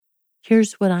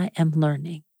Here's what I am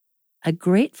learning. A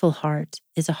grateful heart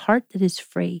is a heart that is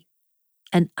free.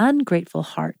 An ungrateful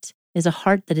heart is a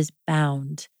heart that is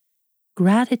bound.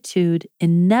 Gratitude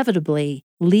inevitably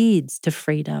leads to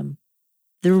freedom.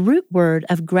 The root word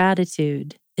of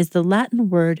gratitude is the Latin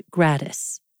word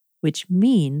gratis, which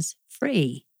means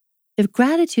free. If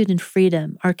gratitude and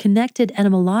freedom are connected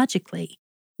etymologically,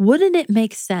 wouldn't it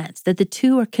make sense that the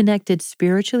two are connected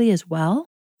spiritually as well?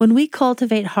 When we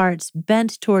cultivate hearts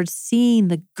bent towards seeing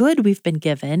the good we've been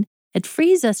given, it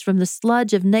frees us from the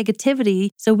sludge of negativity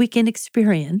so we can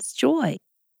experience joy.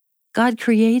 God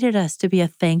created us to be a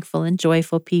thankful and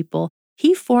joyful people.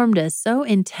 He formed us so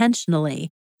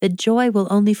intentionally that joy will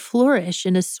only flourish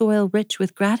in a soil rich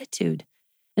with gratitude.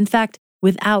 In fact,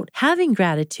 without having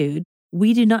gratitude,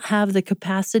 we do not have the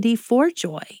capacity for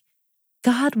joy.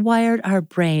 God wired our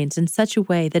brains in such a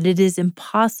way that it is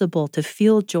impossible to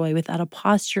feel joy without a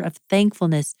posture of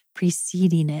thankfulness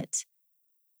preceding it.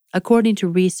 According to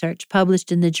research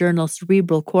published in the journal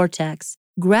Cerebral Cortex,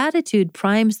 gratitude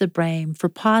primes the brain for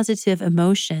positive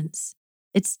emotions.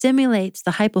 It stimulates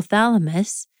the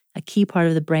hypothalamus, a key part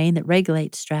of the brain that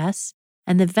regulates stress,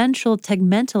 and the ventral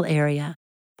tegmental area,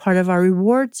 part of our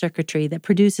reward circuitry that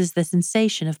produces the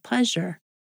sensation of pleasure.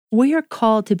 We are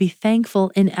called to be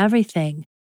thankful in everything,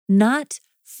 not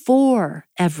for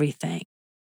everything,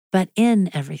 but in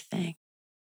everything.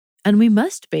 And we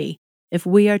must be, if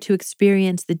we are to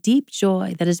experience the deep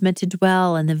joy that is meant to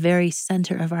dwell in the very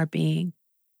center of our being.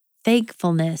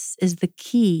 Thankfulness is the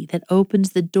key that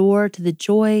opens the door to the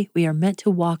joy we are meant to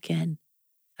walk in.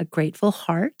 A grateful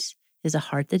heart is a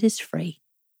heart that is free.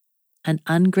 An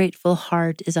ungrateful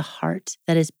heart is a heart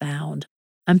that is bound.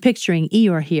 I'm picturing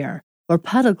Eeyore here, or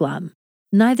Puddleglum.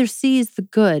 Neither sees the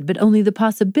good, but only the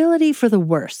possibility for the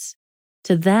worse.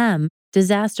 To them,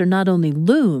 disaster not only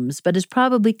looms, but is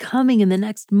probably coming in the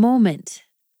next moment.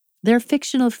 Their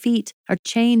fictional feet are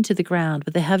chained to the ground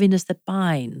with a heaviness that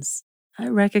binds. I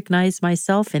recognize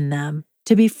myself in them.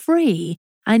 To be free,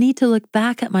 I need to look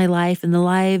back at my life and the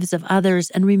lives of others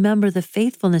and remember the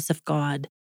faithfulness of God.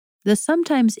 Though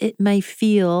sometimes it may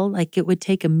feel like it would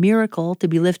take a miracle to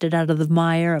be lifted out of the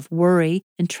mire of worry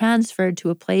and transferred to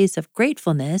a place of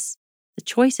gratefulness, the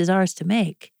choice is ours to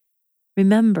make.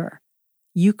 Remember,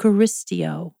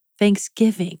 Eucharistio,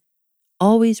 thanksgiving,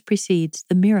 always precedes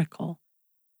the miracle.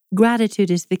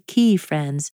 Gratitude is the key,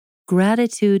 friends.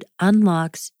 Gratitude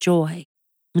unlocks joy.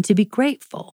 And to be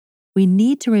grateful, we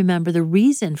need to remember the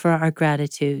reason for our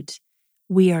gratitude.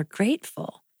 We are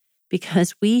grateful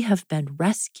because we have been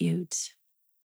rescued.